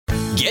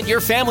Get your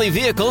family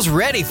vehicles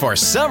ready for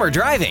summer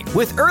driving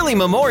with early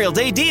Memorial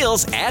Day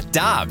deals at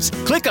Dobbs.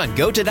 Click on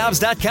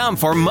GoToDobbs.com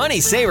for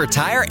money saver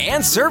tire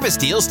and service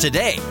deals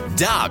today.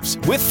 Dobbs,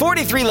 with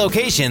 43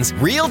 locations,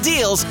 real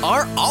deals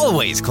are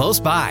always close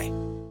by.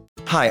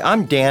 Hi,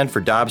 I'm Dan for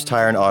Dobbs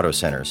Tire and Auto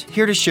Centers,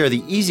 here to share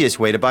the easiest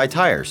way to buy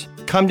tires.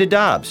 Come to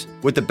Dobbs.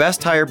 With the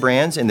best tire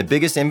brands and the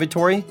biggest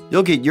inventory,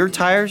 you'll get your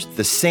tires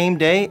the same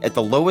day at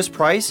the lowest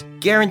price,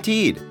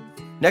 guaranteed.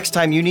 Next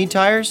time you need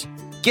tires,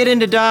 get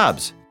into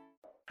Dobbs.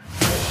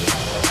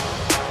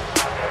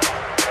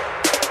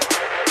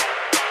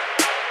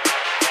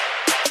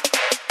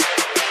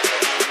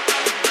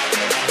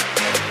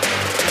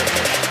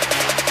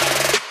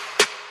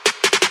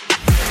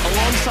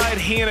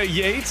 Hannah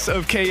Yates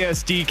of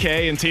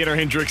KSDK and Tanner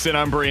Hendrickson,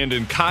 I'm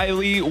Brandon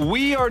Kiley.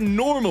 We are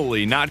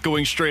normally not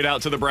going straight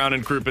out to the Brown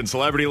and Crouppen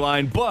celebrity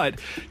line, but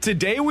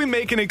today we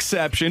make an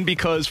exception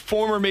because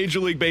former Major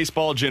League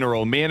Baseball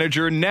general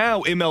manager,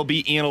 now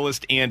MLB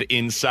analyst and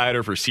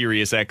insider for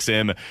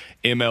SiriusXM,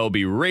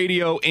 MLB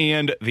Radio,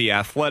 and The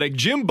Athletic,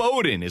 Jim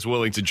Bowden is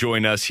willing to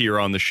join us here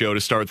on the show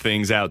to start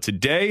things out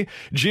today.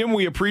 Jim,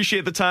 we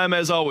appreciate the time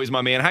as always,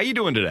 my man. How you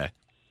doing today?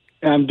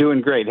 I'm doing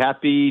great.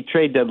 Happy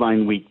trade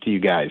deadline week to you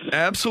guys.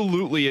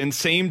 Absolutely, and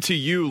same to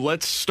you.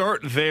 Let's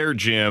start there,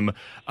 Jim.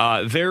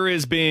 There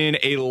has been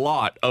a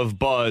lot of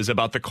buzz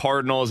about the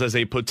Cardinals as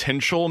a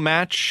potential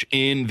match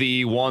in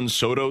the Juan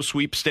Soto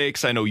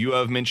sweepstakes. I know you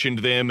have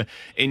mentioned them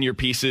in your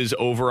pieces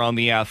over on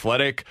The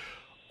Athletic.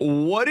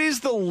 What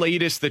is the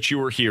latest that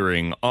you are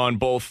hearing on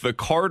both the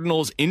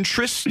Cardinals'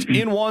 interest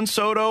in Juan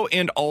Soto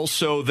and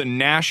also the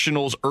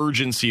Nationals'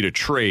 urgency to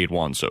trade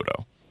Juan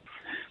Soto?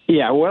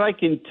 Yeah, what I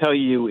can tell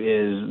you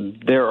is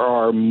there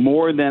are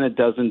more than a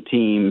dozen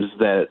teams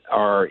that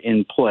are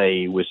in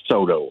play with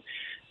Soto.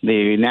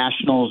 The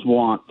Nationals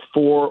want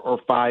 4 or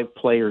 5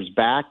 players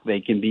back.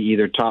 They can be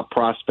either top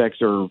prospects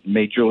or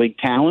major league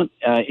talent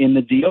in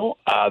the deal.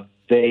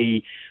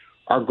 They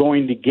are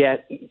going to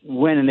get,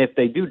 when and if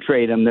they do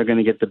trade him, they're going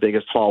to get the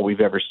biggest haul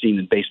we've ever seen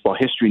in baseball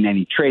history in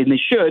any trade. And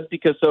they should,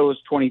 because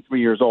Soto's 23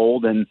 years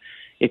old, and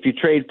if you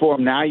trade for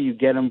him now, you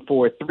get him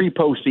for 3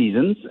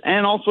 postseasons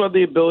and also have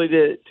the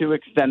ability to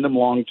extend him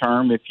long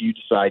term if you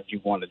decide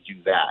you want to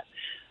do that.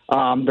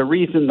 The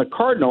reason the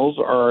Cardinals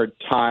are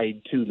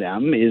tied to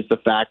them is the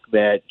fact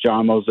that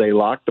John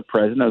Mozeliak, the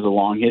president, has a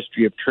long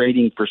history of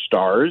trading for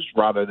stars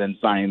rather than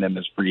signing them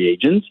as free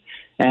agents,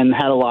 and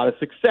had a lot of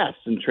success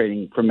in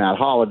trading for Matt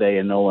Holliday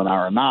and Nolan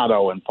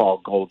Arenado and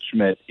Paul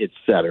Goldschmidt, et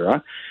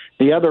cetera.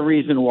 The other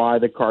reason why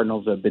the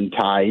Cardinals have been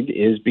tied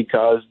is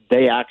because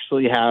they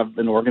actually have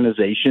an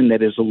organization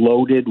that is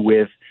loaded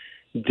with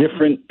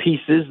different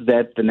pieces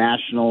that the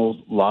Nationals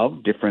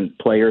love, different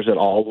players at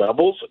all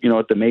levels. You know,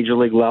 at the major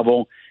league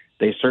level,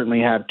 they certainly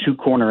have 2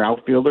 corner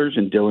outfielders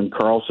in Dylan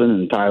Carlson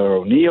and Tyler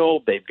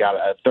O'Neill. They've got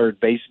a third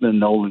baseman,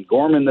 Nolan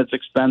Gorman, that's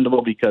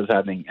expendable because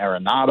having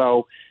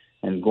Arenado,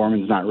 and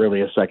Gorman's not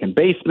really a second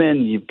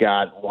baseman. You've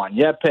got Juan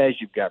Yepes,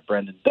 you've got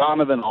Brendan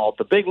Donovan, all at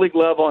the big league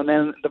level, and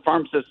then the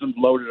farm system's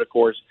loaded, of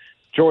course.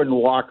 Jordan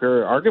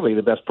Walker, arguably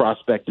the best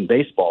prospect in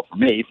baseball for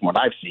me, from what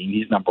I've seen.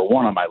 He's number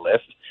 1 on my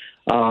list.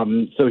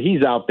 So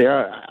he's out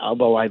there,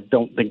 although I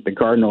don't think the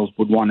Cardinals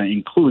would want to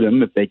include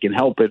him if they can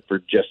help it for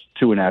just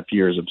 2.5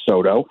 years of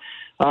Soto.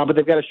 But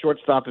they've got a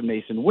shortstop in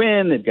Mason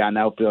Wynn. They've got an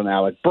outfield in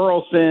Alec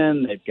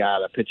Burleson. They've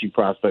got a pitching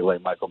prospect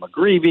like Michael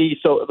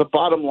McGreevy. So the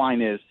bottom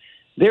line is,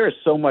 there is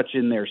so much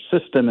in their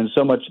system and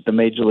so much at the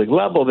major league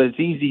level that it's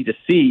easy to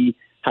see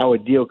how a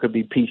deal could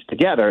be pieced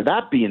together.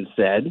 That being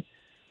said,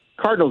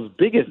 Cardinals'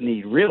 biggest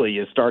need really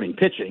is starting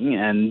pitching,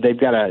 and they've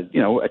got a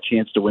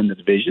chance to win the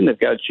division. They've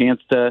got a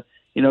chance to,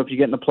 if you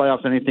get in the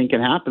playoffs, anything can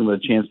happen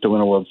with a chance to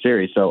win a World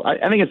Series. So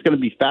I think it's going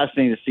to be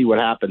fascinating to see what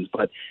happens.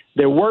 But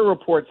there were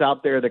reports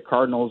out there that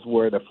Cardinals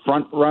were the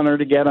front runner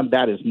to get him.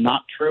 That is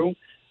not true.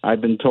 I've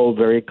been told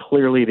very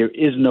clearly there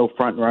is no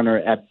front runner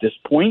at this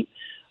point.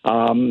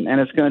 And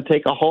it's going to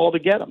take a haul to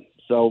get them.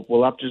 So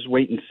we'll have to just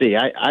wait and see.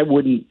 I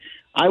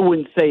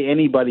wouldn't say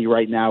anybody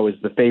right now is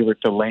the favorite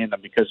to land them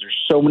because there's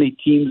so many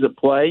teams at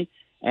play,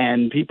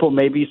 and people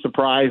may be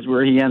surprised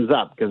where he ends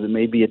up because it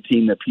may be a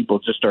team that people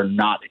just are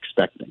not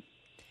expecting.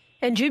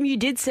 And Jim, you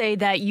did say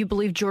that you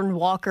believe Jordan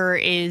Walker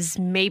is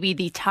maybe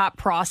the top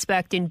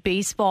prospect in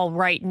baseball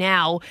right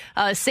now.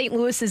 St.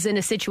 Louis is in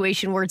a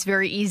situation where it's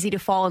very easy to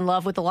fall in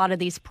love with a lot of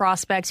these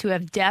prospects who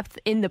have depth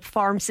in the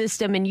farm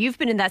system. And you've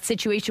been in that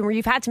situation where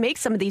you've had to make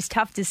some of these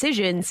tough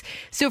decisions.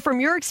 So from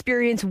your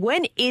experience,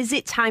 when is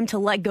it time to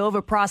let go of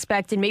a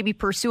prospect and maybe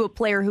pursue a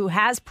player who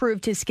has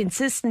proved his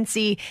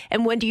consistency?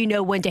 And when do you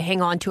know when to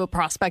hang on to a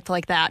prospect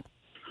like that?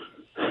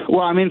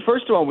 Well, I mean,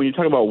 first of all, when you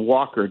talk about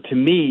Walker, to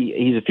me,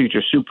 he's a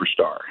future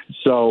superstar.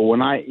 So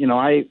when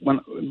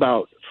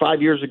about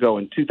 5 years ago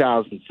in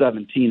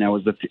 2017, I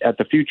was at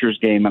the Futures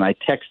game and I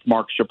texted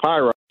Mark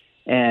Shapiro.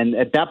 And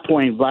at that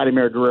point,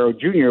 Vladimir Guerrero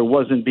Jr.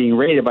 wasn't being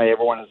rated by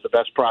everyone as the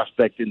best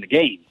prospect in the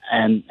game.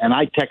 And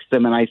I texted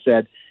him and I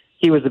said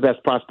he was the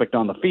best prospect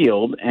on the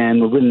field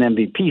and would win an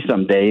MVP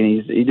someday.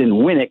 And he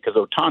didn't win it because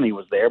Ohtani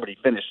was there, but he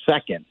finished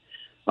second.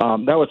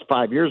 That was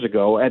 5 years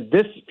ago. At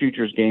this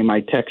futures game,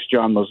 I text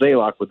John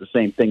Mozeliak with the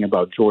same thing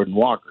about Jordan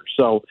Walker.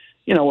 So,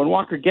 when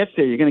Walker gets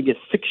there, you're going to get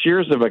 6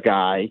 years of a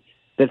guy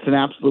that's an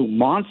absolute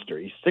monster.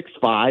 He's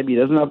 6'5". He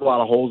doesn't have a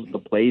lot of holes in the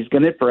play. He's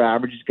going to hit for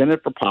average. He's going to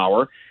hit for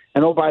power.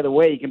 And, oh, by the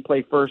way, he can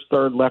play first,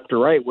 third, left, or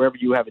right, wherever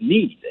you have a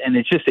need. And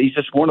he's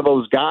just one of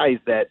those guys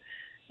that,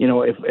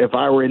 if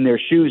I were in their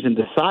shoes and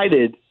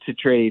decided to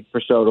trade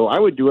for Soto, I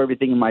would do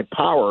everything in my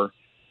power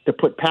to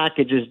put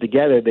packages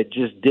together that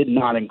just did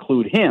not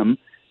include him.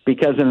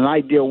 Because in an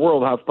ideal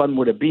world, how fun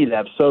would it be to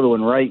have Soto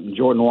in right and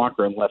Jordan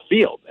Walker in left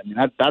field? I mean,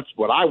 that's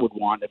what I would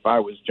want if I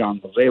was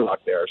John Mozeliak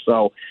there.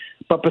 So,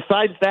 but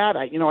besides that,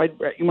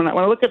 when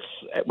I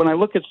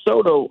look at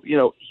Soto,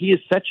 he is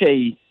such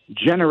a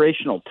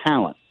generational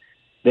talent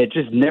that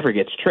just never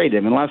gets traded.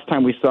 I mean, last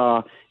time we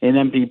saw an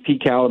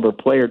MVP caliber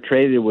player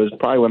traded was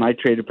probably when I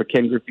traded for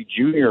Ken Griffey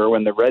Jr. or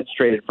when the Reds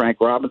traded Frank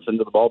Robinson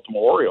to the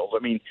Baltimore Orioles. I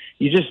mean,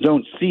 you just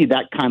don't see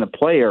that kind of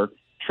player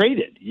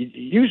traded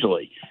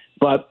usually.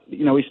 But,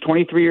 he's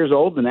 23 years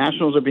old. The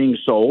Nationals are being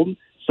sold.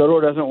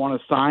 Soto doesn't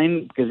want to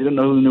sign because he doesn't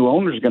know who the new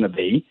owner is going to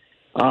be.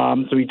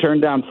 So he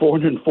turned down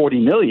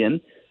 $440 million.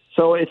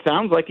 So it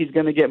sounds like he's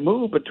going to get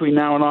moved between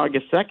now and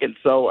August 2nd.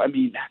 So, I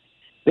mean,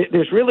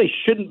 there's really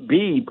shouldn't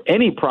be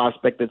any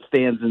prospect that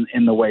stands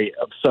in the way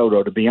of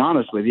Soto, to be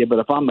honest with you. But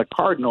if I'm the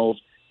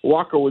Cardinals,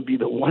 Walker would be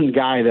the one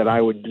guy that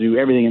I would do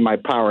everything in my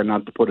power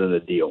not to put in a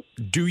deal.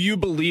 Do you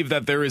believe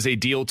that there is a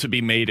deal to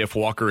be made if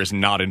Walker is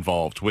not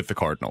involved with the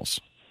Cardinals?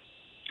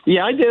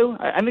 Yeah, I do.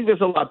 I think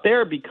there's a lot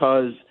there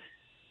because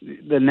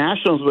the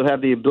Nationals would have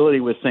the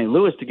ability with St.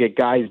 Louis to get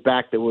guys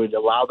back that would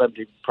allow them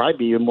to probably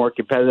be even more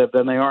competitive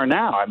than they are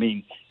now. I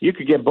mean, you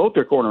could get both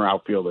their corner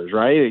outfielders,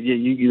 right?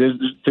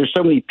 There's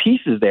so many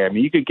pieces there. I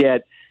mean, you could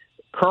get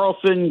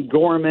Carlson,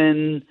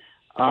 Gorman,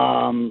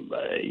 Wynn,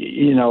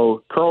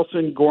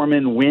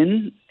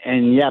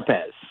 and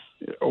Yepes,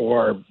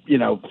 or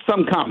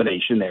some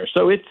combination there.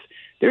 So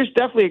there's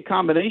definitely a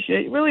combination.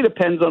 It really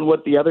depends on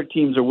what the other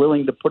teams are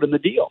willing to put in the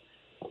deal.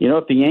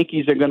 If the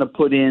Yankees are going to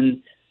put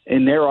in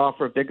their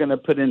offer, if they're going to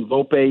put in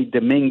Volpe,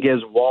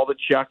 Dominguez,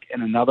 Waldichuk,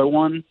 and another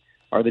one,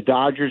 are the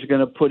Dodgers going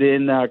to put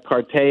in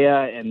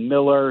Cartea and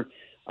Miller,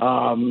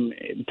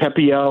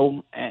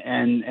 Pepio,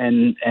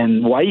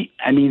 and White?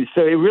 I mean,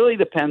 so it really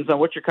depends on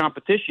what your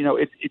competition.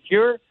 If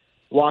you're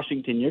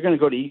Washington, you're going to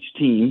go to each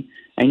team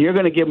and you're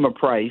going to give them a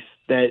price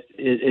that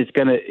is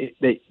going to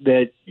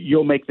that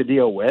you'll make the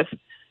deal with.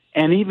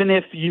 And even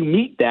if you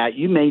meet that,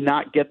 you may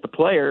not get the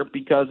player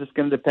because it's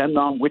going to depend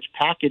on which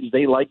package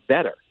they like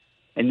better.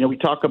 And we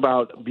talk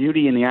about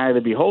beauty in the eye of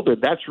the beholder.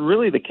 That's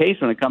really the case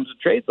when it comes to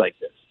trades like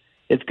this.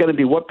 It's going to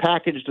be what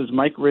package does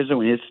Mike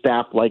Rizzo and his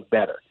staff like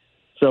better.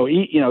 So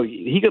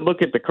he could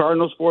look at the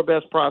Cardinals' 4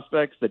 best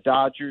prospects, the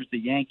Dodgers, the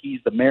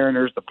Yankees, the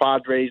Mariners, the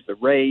Padres, the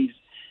Rays,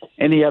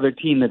 any other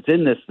team that's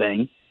in this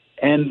thing,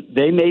 and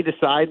they may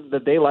decide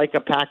that they like a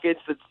package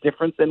that's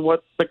different than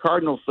what the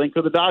Cardinals think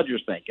or the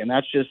Dodgers think, and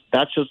that's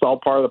just all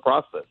part of the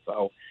process.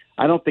 So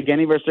I don't think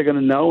any of us are going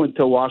to know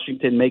until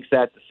Washington makes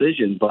that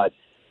decision. But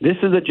this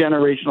is a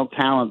generational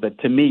talent that,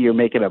 to me, you're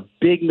making a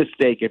big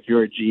mistake if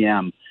you're a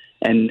GM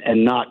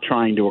and not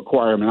trying to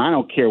acquire him. And I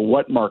don't care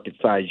what market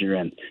size you're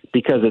in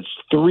because it's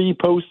 3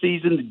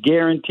 postseasons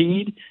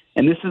guaranteed,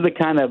 and this is the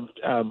kind of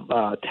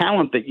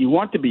talent that you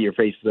want to be your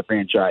face of the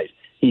franchise.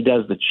 He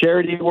does the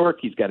charity work.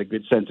 He's got a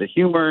good sense of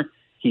humor.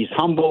 He's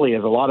humble. He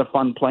has a lot of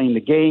fun playing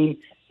the game.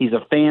 He's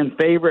a fan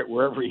favorite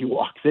wherever he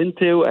walks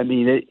into. I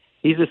mean,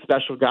 he's a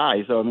special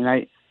guy. So, I mean,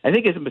 I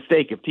think it's a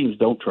mistake if teams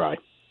don't try.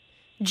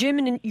 Jim,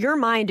 in your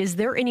mind, is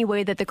there any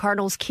way that the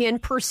Cardinals can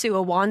pursue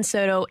a Juan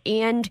Soto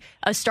and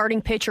a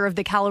starting pitcher of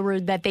the caliber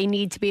that they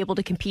need to be able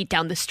to compete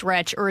down the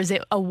stretch, or is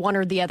it a one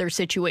or the other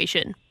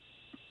situation?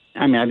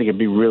 I mean, I think it'd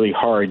be really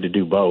hard to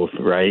do both,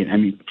 right? I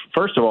mean,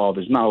 first of all,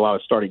 there's not a lot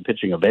of starting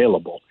pitching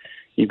available.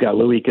 You've got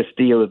Luis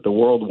Castillo that the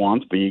world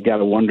wants, but you got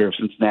to wonder if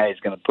Cincinnati's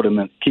going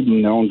to keep him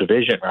in their own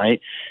division, right?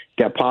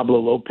 You got Pablo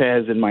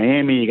Lopez in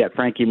Miami. You got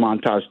Frankie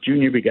Montas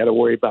Jr. But you got to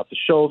worry about the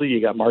shoulder.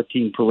 You got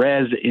Martin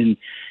Perez in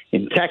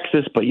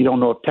Texas, but you don't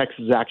know if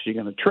Texas is actually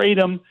going to trade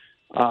him.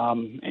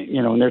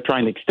 And they're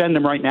trying to extend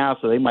him right now,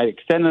 so they might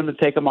extend him to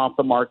take him off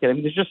the market. I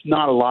mean, there's just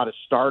not a lot of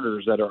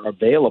starters that are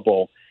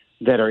available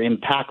that are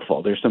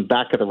impactful. There's some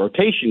back of the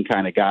rotation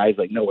kind of guys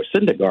like Noah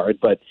Syndergaard,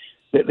 but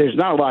there's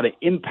not a lot of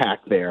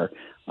impact there.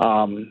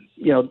 And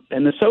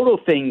the Soto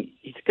thing,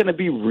 it's going to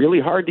be really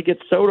hard to get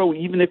Soto,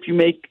 even if you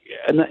make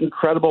an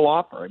incredible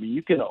offer. I mean,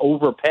 you can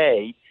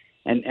overpay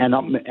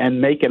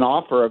and make an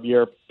offer of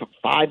your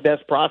 5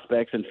 best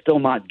prospects and still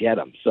not get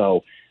them.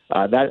 So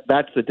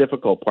that's the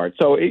difficult part.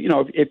 So,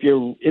 if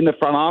you're in the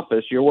front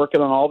office, you're working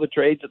on all the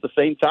trades at the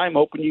same time,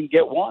 hoping you can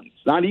get one.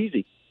 It's not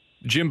easy.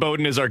 Jim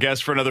Bowden is our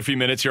guest for another few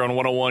minutes here on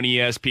 101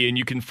 ESPN.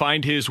 You can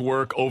find his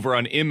work over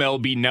on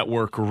MLB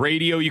Network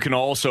Radio. You can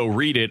also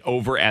read it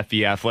over at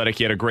The Athletic.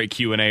 He had a great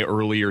Q&A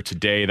earlier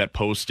today that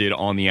posted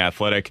on The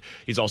Athletic.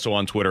 He's also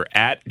on Twitter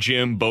at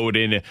Jim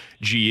Bowden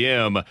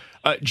GM.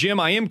 Jim,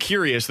 I am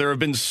curious. There have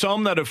been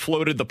some that have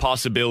floated the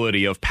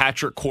possibility of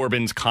Patrick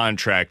Corbin's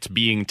contract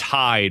being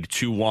tied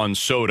to Juan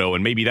Soto,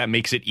 and maybe that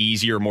makes it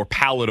easier, more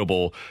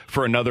palatable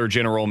for another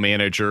general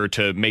manager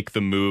to make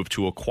the move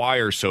to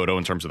acquire Soto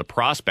in terms of the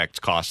prospect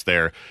cost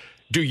there.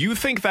 Do you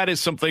think that is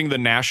something the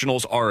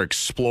Nationals are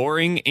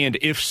exploring? And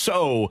if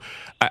so,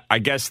 I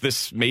guess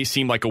this may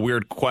seem like a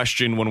weird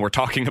question when we're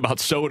talking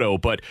about Soto,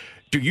 but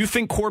do you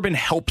think Corbin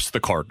helps the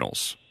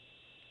Cardinals?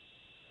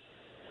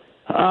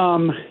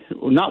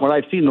 Not what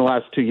I've seen in the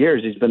last 2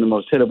 years. He's been the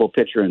most hittable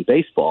pitcher in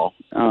baseball.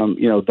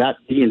 That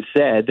being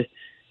said, is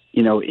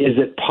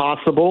it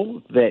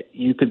possible that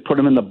you could put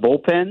him in the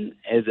bullpen?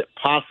 Is it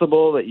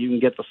possible that you can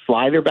get the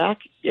slider back?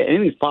 Yeah,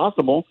 anything's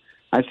possible.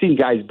 I've seen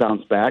guys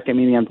bounce back. I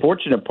mean, the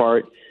unfortunate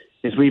part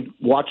is we've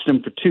watched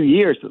him for 2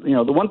 years.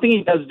 The one thing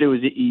he does do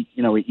is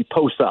he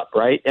posts up,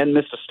 right, and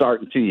missed a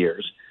start in 2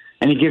 years.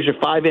 And he gives you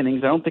 5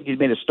 innings. I don't think he's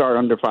made a start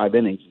under 5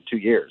 innings in 2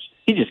 years.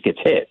 He just gets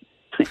hit,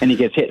 and he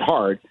gets hit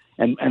hard.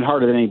 And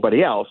harder than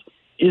anybody else.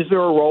 Is there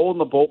a role in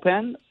the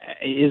bullpen?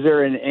 Is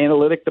there an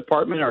analytic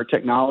department or a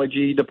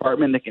technology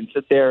department that can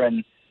sit there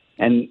and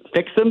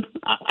fix them?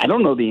 I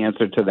don't know the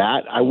answer to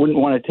that. I wouldn't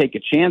want to take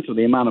a chance with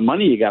the amount of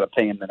money you got to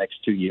pay in the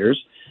next 2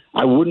 years.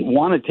 I wouldn't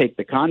want to take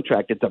the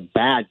contract. It's a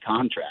bad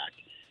contract.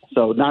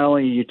 So not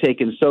only are you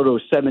taking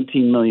Soto's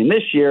 $17 million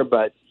this year,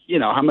 but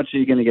how much are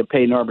you going to get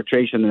paid in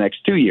arbitration the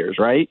next 2 years,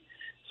 right?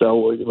 So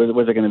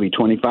was it going to be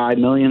 $25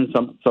 million,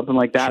 something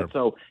like that? Sure.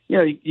 So,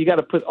 you got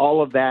to put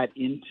all of that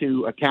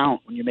into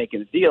account when you're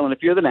making a deal. And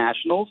if you're the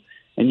Nationals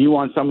and you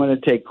want someone to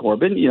take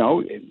Corbin,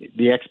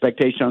 the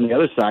expectation on the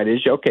other side is,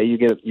 okay, you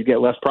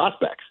get less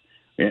prospects.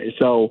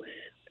 So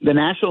the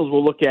Nationals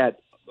will look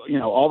at,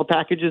 all the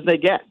packages they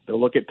get.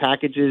 They'll look at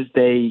packages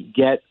they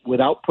get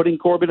without putting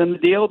Corbin in the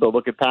deal. They'll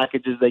look at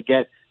packages they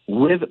get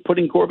with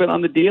putting Corbin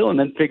on the deal and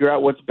then figure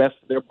out what's best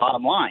for their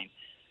bottom line.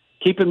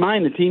 Keep in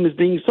mind the team is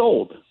being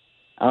sold.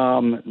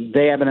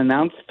 They haven't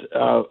announced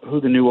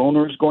who the new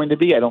owner is going to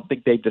be. I don't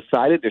think they've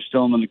decided. They're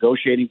still in the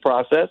negotiating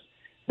process.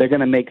 They're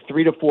going to make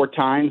 3 to 4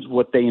 times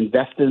what they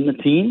invested in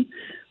the team.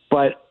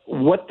 But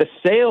what the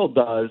sale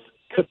does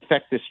could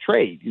affect this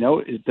trade.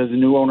 Does the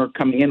new owner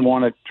coming in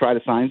want to try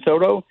to sign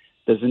Soto?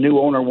 Does the new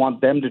owner want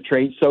them to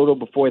trade Soto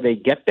before they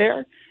get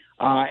there?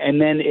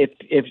 And then if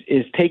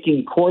is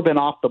taking Corbin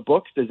off the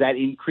books, does that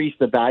increase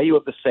the value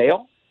of the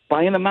sale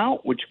by an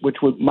amount, which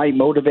might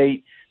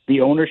motivate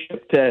the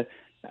ownership to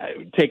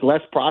take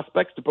less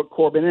prospects to put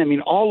Corbin in? I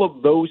mean, all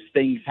of those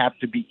things have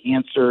to be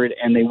answered,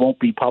 and they won't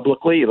be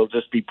publicly. It'll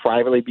just be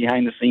privately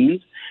behind the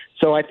scenes.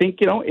 So I think,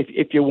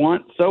 if you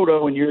want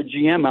Soto and you're a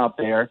GM out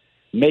there,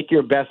 make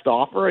your best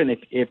offer. And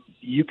if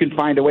you can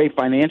find a way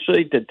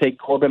financially to take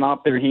Corbin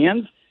off their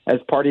hands as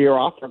part of your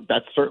offer,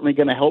 that's certainly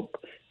going to help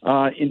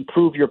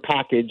improve your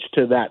package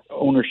to that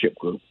ownership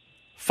group.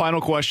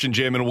 Final question,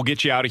 Jim, and we'll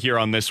get you out of here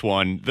on this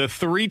one. The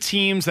 3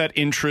 teams that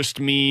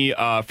interest me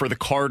for the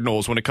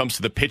Cardinals when it comes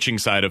to the pitching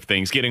side of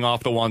things, getting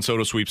off the Juan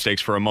Soto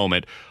sweepstakes for a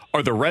moment,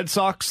 are the Red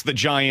Sox, the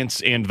Giants,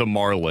 and the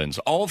Marlins.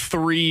 All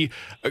 3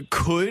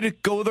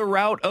 could go the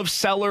route of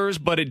sellers,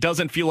 but it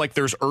doesn't feel like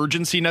there's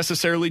urgency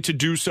necessarily to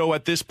do so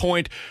at this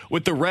point.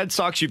 With the Red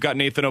Sox, you've got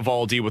Nathan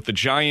Eovaldi. With the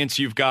Giants,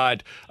 you've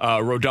got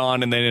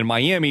Rodon. And then in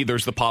Miami,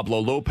 there's the Pablo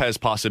Lopez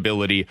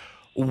possibility.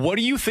 What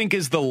do you think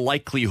is the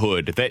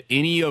likelihood that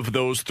any of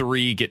those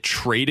 3 get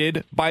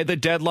traded by the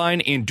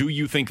deadline, and do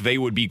you think they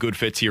would be good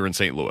fits here in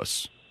St.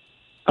 Louis?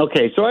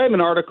 Okay, so I have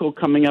an article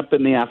coming up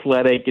in The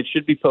Athletic. It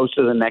should be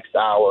posted the next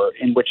hour,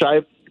 in which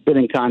I've been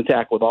in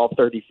contact with all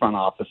 30 front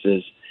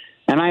offices,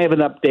 and I have an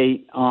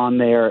update on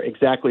there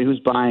exactly who's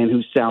buying,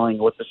 who's selling,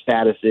 what the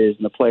status is,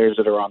 and the players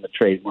that are on the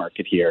trade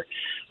market here.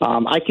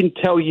 I can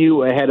tell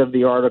you ahead of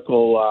the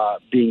article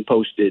being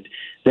posted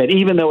that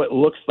even though it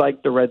looks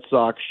like the Red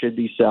Sox should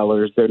be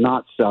sellers, they're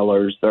not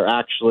sellers. They're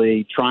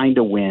actually trying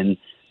to win.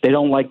 They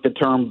don't like the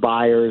term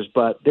buyers,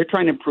 but they're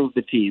trying to improve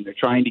the team. They're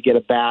trying to get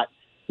a bat,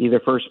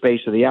 either first base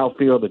or the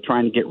outfield. They're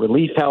trying to get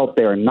relief help.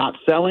 They're not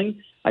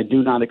selling. I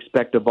do not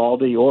expect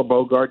Eovaldi or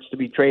Bogaerts to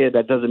be traded.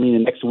 That doesn't mean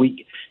the next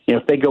week,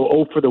 if they go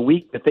 0 for the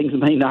week, the things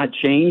may not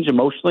change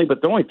emotionally,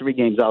 but they're only 3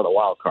 games out of the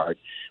wild card.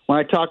 When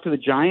I talk to the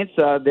Giants,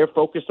 they're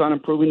focused on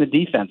improving the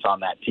defense on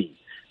that team.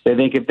 They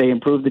think if they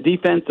improve the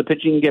defense, the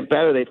pitching can get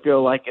better. They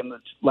feel like in the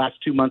last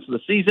 2 months of the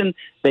season,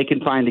 they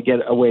can find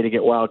a way to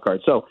get wild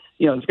cards. So,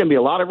 there's going to be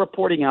a lot of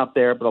reporting out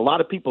there, but a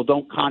lot of people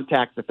don't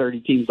contact the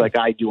 30 teams like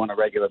I do on a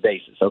regular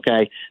basis,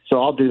 okay?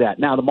 So I'll do that.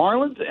 Now, the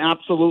Marlins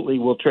absolutely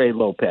will trade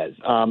Lopez.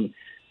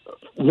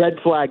 Red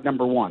flag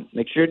number 1.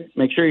 Make sure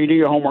you do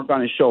your homework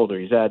on his shoulder.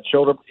 He's had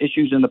shoulder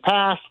issues in the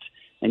past,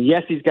 and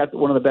yes, he's got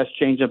one of the best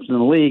changeups in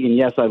the league, and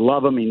yes, I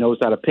love him. He knows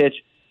how to pitch.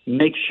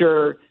 Make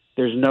sure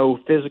there's no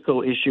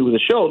physical issue with the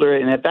shoulder,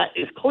 and if that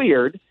is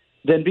cleared,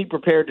 then be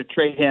prepared to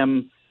trade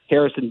him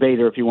Harrison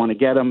Bader if you want to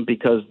get him,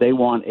 because they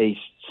want a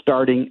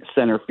starting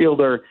center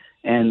fielder.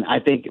 And I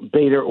think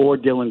Bader or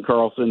Dylan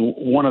Carlson,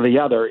 one or the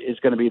other, is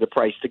going to be the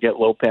price to get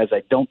Lopez.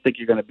 I don't think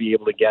you're going to be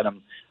able to get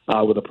him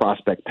with a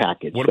prospect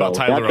package. What about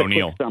Tyler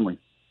O'Neill? Summary.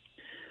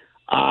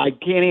 I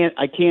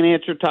can't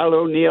answer Tyler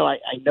O'Neill. I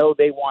know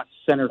they want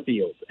center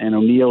field, and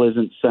O'Neill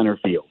isn't center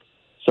field.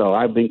 So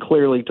I've been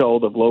clearly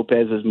told if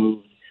Lopez has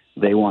moved,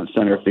 they want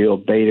center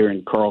field. Bader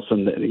and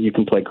Carlson, you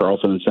can play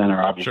Carlson in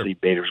center. Obviously, sure.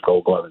 Bader's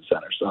Gold Glove in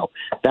center. So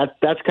that's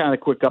kind of a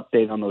quick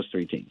update on those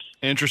three teams.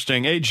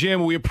 Interesting. Hey,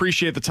 Jim, we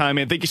appreciate the time,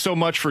 man. Thank you so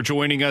much for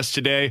joining us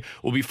today.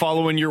 We'll be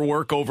following your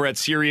work over at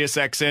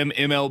SiriusXM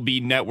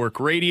MLB Network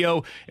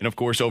Radio, and, of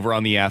course, over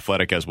on The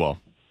Athletic as well.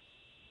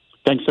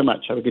 Thanks so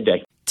much. Have a good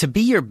day. To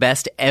be your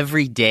best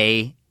every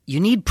day, you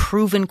need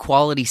proven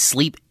quality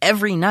sleep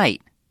every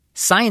night.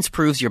 Science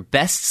proves your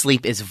best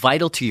sleep is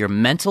vital to your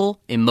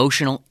mental,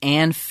 emotional,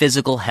 and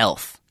physical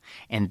health.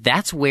 And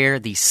that's where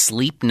the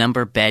Sleep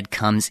Number bed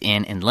comes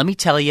in. And let me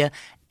tell you,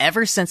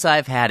 ever since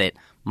I've had it,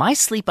 my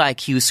sleep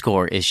IQ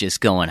score is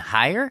just going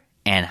higher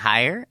and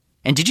higher.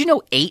 And did you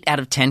know 8 out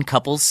of 10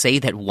 couples say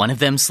that one of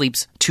them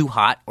sleeps too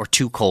hot or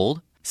too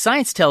cold?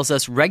 Science tells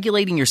us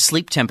regulating your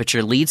sleep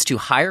temperature leads to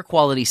higher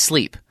quality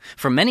sleep.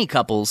 For many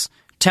couples,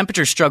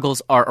 temperature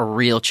struggles are a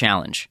real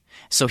challenge.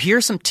 So here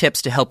are some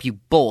tips to help you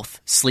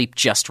both sleep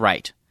just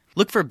right.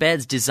 Look for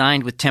beds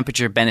designed with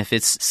temperature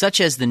benefits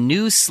such as the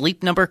new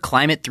Sleep Number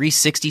Climate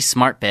 360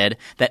 smart bed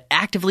that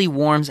actively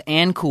warms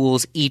and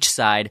cools each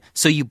side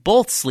so you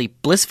both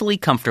sleep blissfully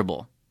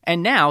comfortable.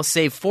 And now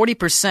save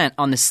 40%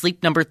 on the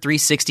Sleep Number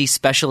 360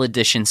 Special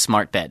Edition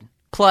smart bed.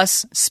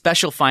 Plus,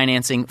 special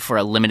financing for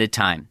a limited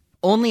time.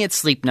 Only at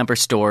Sleep Number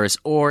stores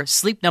or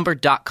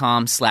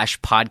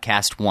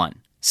sleepnumber.com/podcast1.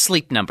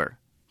 Sleep Number,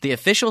 the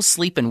official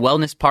sleep and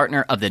wellness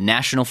partner of the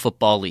National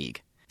Football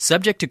League.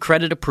 Subject to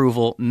credit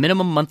approval,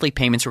 minimum monthly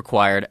payments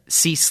required.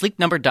 See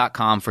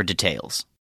sleepnumber.com for details.